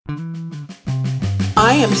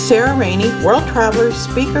I am Sarah Rainey, world traveler,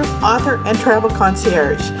 speaker, author, and travel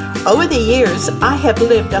concierge. Over the years, I have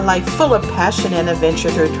lived a life full of passion and adventure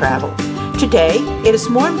through travel. Today, it is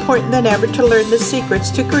more important than ever to learn the secrets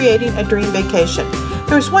to creating a dream vacation.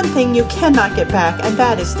 There's one thing you cannot get back, and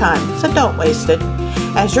that is time, so don't waste it.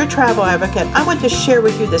 As your travel advocate, I want to share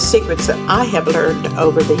with you the secrets that I have learned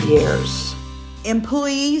over the years.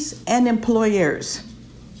 Employees and employers.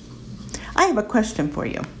 I have a question for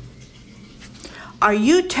you. Are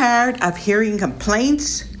you tired of hearing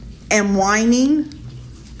complaints and whining?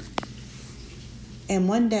 And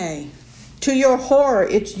one day, to your horror,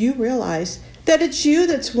 you realize that it's you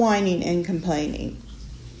that's whining and complaining,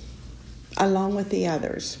 along with the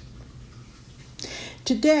others.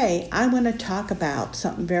 Today, I want to talk about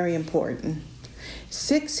something very important.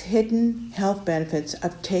 6 hidden health benefits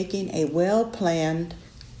of taking a well-planned,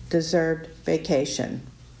 deserved vacation.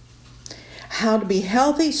 How to be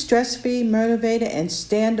healthy, stress-free, motivated, and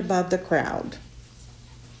stand above the crowd.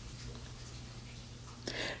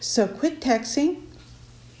 So quit texting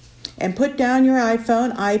and put down your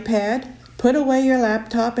iPhone, iPad, put away your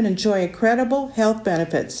laptop, and enjoy incredible health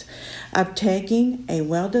benefits of taking a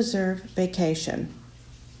well-deserved vacation.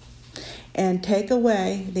 And take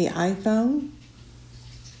away the iPhone,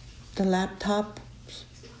 the laptop,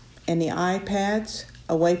 and the iPads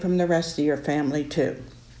away from the rest of your family too.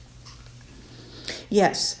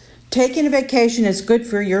 Yes, taking a vacation is good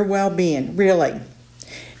for your well-being, really.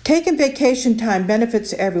 Taking vacation time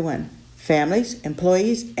benefits everyone, families,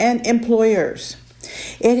 employees, and employers.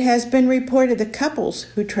 It has been reported that couples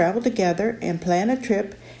who travel together and plan a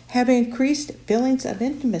trip have increased feelings of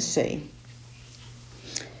intimacy.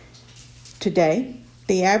 Today,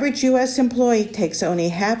 the average U.S. employee takes only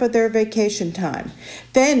half of their vacation time,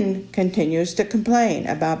 then continues to complain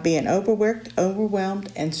about being overworked, overwhelmed,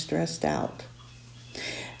 and stressed out.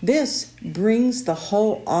 This brings the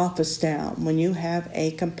whole office down when you have a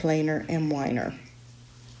complainer and whiner.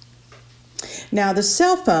 Now, the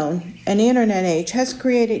cell phone and the internet age has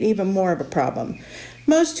created even more of a problem.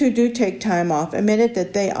 Most who do take time off admitted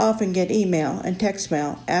that they often get email and text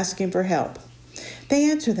mail asking for help. They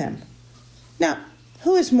answer them. Now,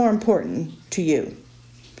 who is more important to you?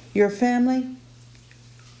 Your family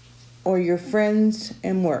or your friends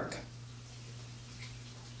and work?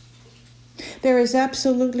 There is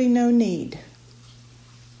absolutely no need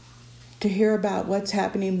to hear about what's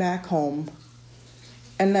happening back home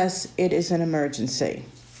unless it is an emergency.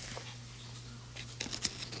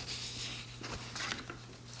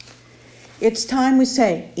 It's time we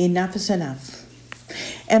say enough is enough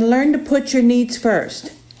and learn to put your needs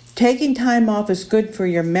first. Taking time off is good for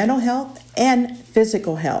your mental health and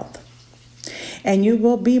physical health, and you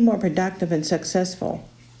will be more productive and successful.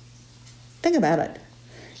 Think about it.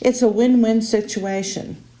 It's a win-win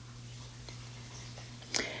situation.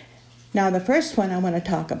 Now, the first one I want to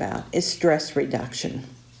talk about is stress reduction.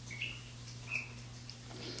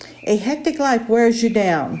 A hectic life wears you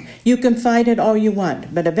down. You can fight it all you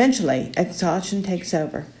want, but eventually exhaustion takes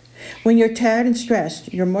over. When you're tired and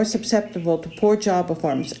stressed, you're more susceptible to poor job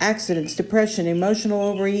performance, accidents, depression, emotional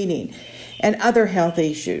overeating, and other health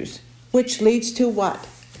issues, which leads to what?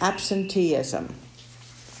 Absenteeism.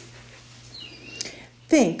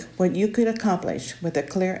 Think what you could accomplish with a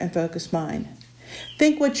clear and focused mind.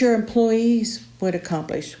 Think what your employees would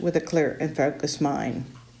accomplish with a clear and focused mind.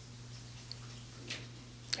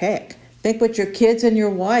 Heck, think what your kids and your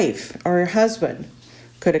wife or your husband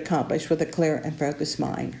could accomplish with a clear and focused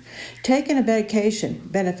mind. Taking a vacation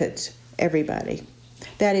benefits everybody.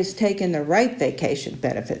 That is, taking the right vacation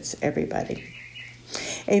benefits everybody.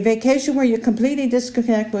 A vacation where you completely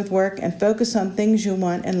disconnect with work and focus on things you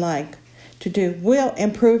want and like to do will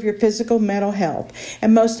improve your physical, mental health,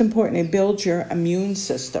 and most importantly, build your immune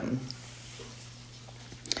system.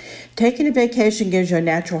 Taking a vacation gives you a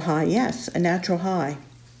natural high. Yes, a natural high.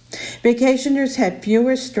 Vacationers had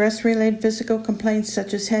fewer stress-related physical complaints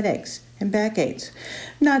such as headaches and backaches,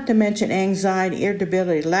 not to mention anxiety,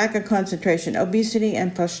 irritability, lack of concentration, obesity,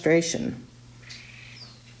 and frustration.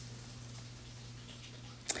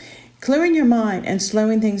 Clearing your mind and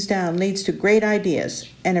slowing things down leads to great ideas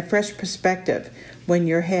and a fresh perspective when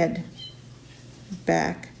you head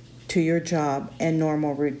back to your job and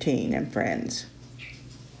normal routine and friends.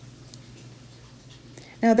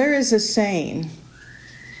 Now, there is a saying.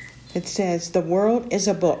 It says, the world is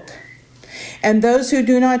a book, and those who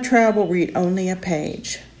do not travel read only a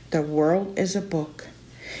page. The world is a book,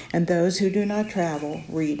 and those who do not travel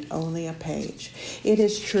read only a page. It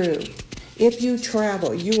is true. If you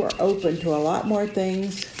travel, you are open to a lot more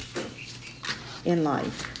things in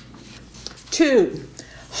life. 2,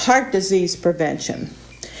 heart disease prevention.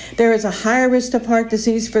 There is a higher risk of heart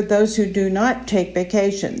disease for those who do not take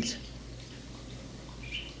vacations,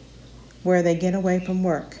 where they get away from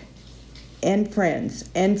work and friends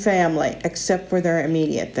and family, except for their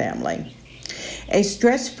immediate family. A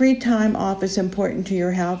stress-free time off is important to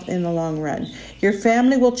your health in the long run. Your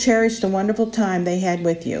family will cherish the wonderful time they had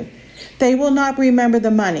with you. They will not remember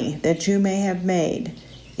the money that you may have made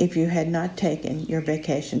if you had not taken your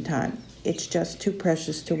vacation time. It's just too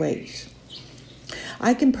precious to waste.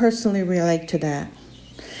 I can personally relate to that,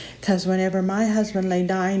 because whenever my husband lay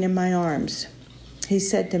dying in my arms, he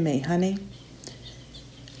said to me, "Honey,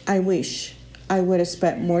 I wish I would have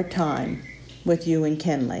spent more time with you and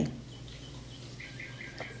Kenley."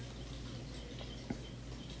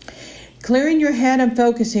 Clearing your head and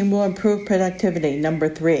focusing will improve productivity. Number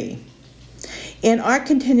 3. In our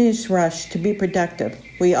continuous rush to be productive,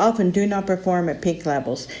 we often do not perform at peak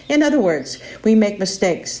levels. In other words, we make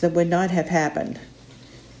mistakes that would not have happened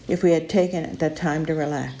if we had taken the time to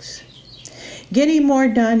relax. Getting more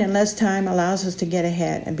done in less time allows us to get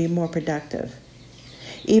ahead and be more productive.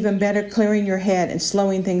 Even better, clearing your head and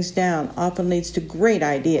slowing things down often leads to great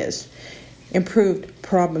ideas, improved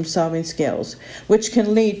problem-solving skills, which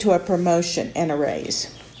can lead to a promotion and a raise.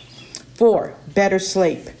 4, better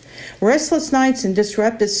sleep. Restless nights and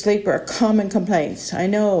disrupted sleep are common complaints. I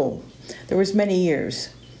know there was many years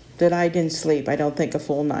that I didn't sleep, I don't think, a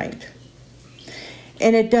full night.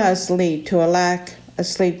 And it does lead to a lack of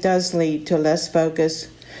sleep, does lead to less focus,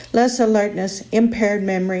 less alertness, impaired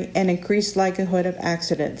memory, and increased likelihood of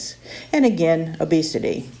accidents. And again,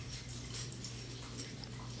 obesity.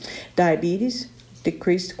 Diabetes,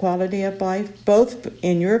 decreased quality of life, both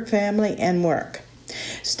in your family and work.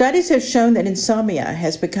 Studies have shown that insomnia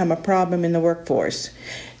has become a problem in the workforce.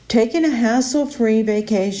 Taking a hassle-free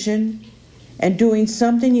vacation and doing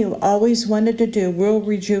something you always wanted to do will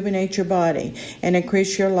rejuvenate your body and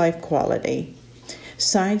increase your life quality.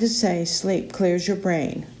 Scientists say sleep clears your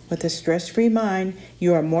brain. With a stress-free mind,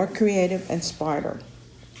 you are more creative and smarter.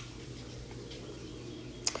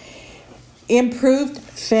 Improved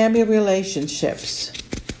family relationships.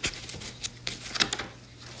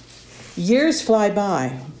 Years fly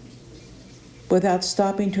by without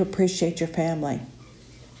stopping to appreciate your family.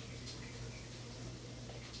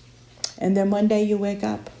 And then one day you wake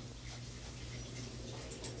up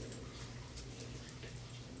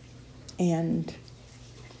and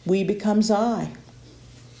we becomes I.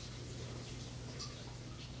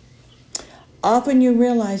 Often you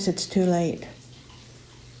realize it's too late.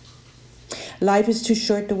 Life is too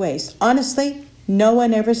short to waste. Honestly, no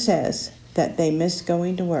one ever says that they miss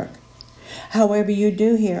going to work. However you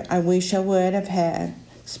do hear, I wish I would have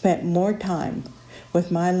spent more time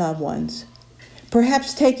with my loved ones.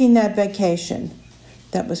 Perhaps taking that vacation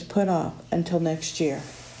that was put off until next year.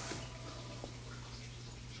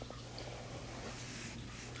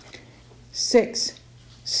 6,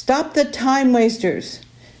 stop the time wasters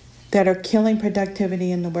that are killing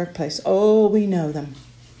productivity in the workplace. Oh, we know them.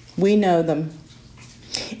 We know them.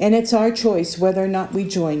 And it's our choice whether or not we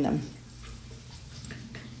join them.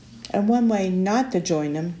 And one way not to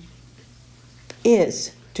join them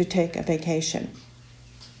is to take a vacation.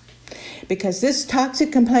 Because this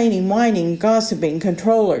toxic complaining, whining, gossiping,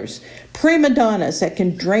 controllers, prima donnas that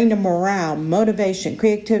can drain the morale, motivation,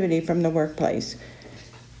 creativity from the workplace.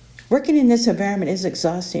 Working in this environment is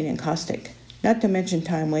exhausting and caustic, not to mention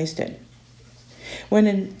time wasted. When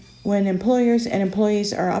employers and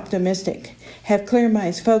employees are optimistic, have clear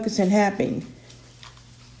minds, focused and happy,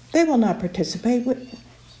 they will not participate.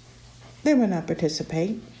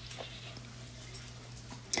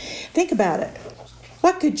 Think about it.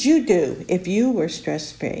 What could you do if you were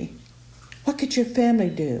stress-free? What could your family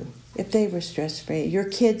do if they were stress-free? Your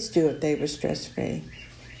kids do if they were stress-free.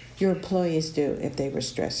 Your employees do if they were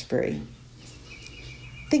stress-free.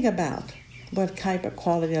 Think about what type of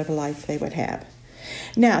quality of life they would have.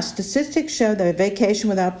 Now, statistics show that a vacation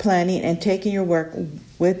without planning and taking your work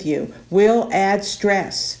with you will add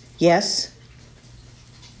stress. Yes,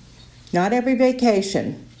 not every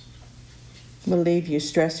vacation will leave you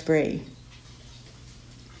stress-free.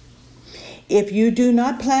 If you do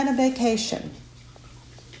not plan a vacation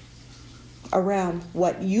around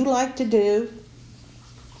what you like to do,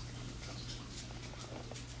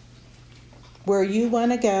 where you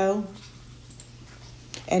want to go,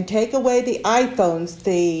 and take away the iPhones,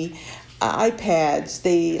 the iPads,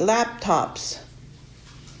 the laptops,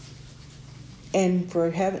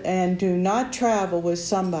 and do not travel with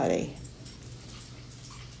somebody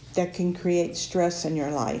that can create stress in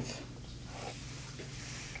your life.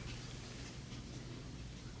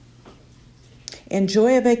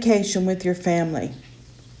 Enjoy a vacation with your family.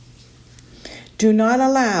 Do not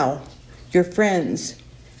allow your friends,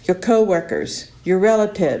 your coworkers, your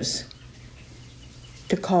relatives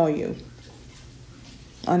to call you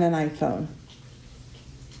on an iPhone.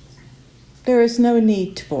 There is no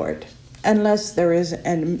need for it unless there is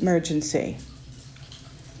an emergency.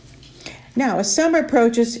 Now, as summer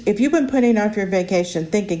approaches, if you've been putting off your vacation,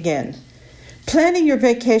 think again. Planning your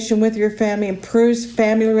vacation with your family improves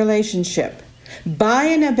family relationship.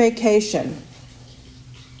 Buying a vacation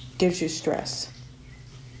gives you stress.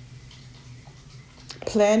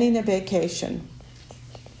 Planning a vacation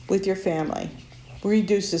with your family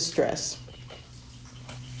reduces stress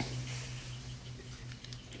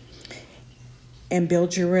and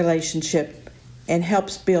builds your relationship and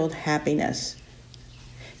helps build happiness.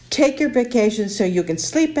 Take your vacation so you can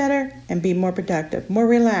sleep better and be more productive, more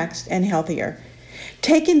relaxed and healthier.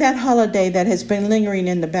 Taking that holiday that has been lingering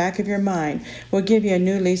in the back of your mind will give you a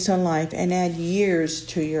new lease on life and add years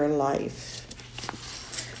to your life.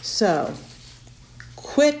 So,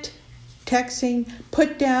 quit texting,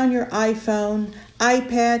 put down your iPhone,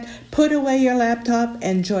 iPad, put away your laptop, and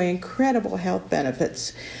enjoy incredible health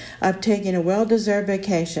benefits of taking a well-deserved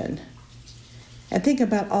vacation. And think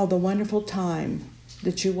about all the wonderful time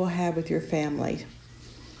that you will have with your family,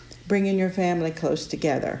 bringing your family close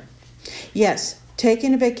together. Yes,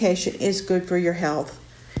 taking a vacation is good for your health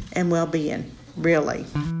and well-being, really.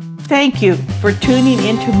 Thank you for tuning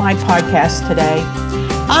into my podcast today.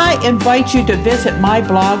 I invite you to visit my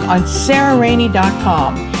blog on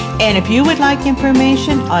sarahrainey.com. And if you would like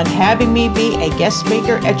information on having me be a guest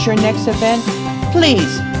speaker at your next event,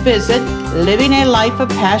 please visit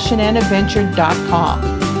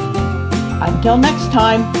livingalifeofpassionandadventure.com. Until next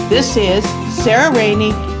time, this is Sarah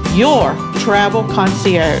Rainey, your travel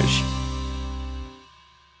concierge.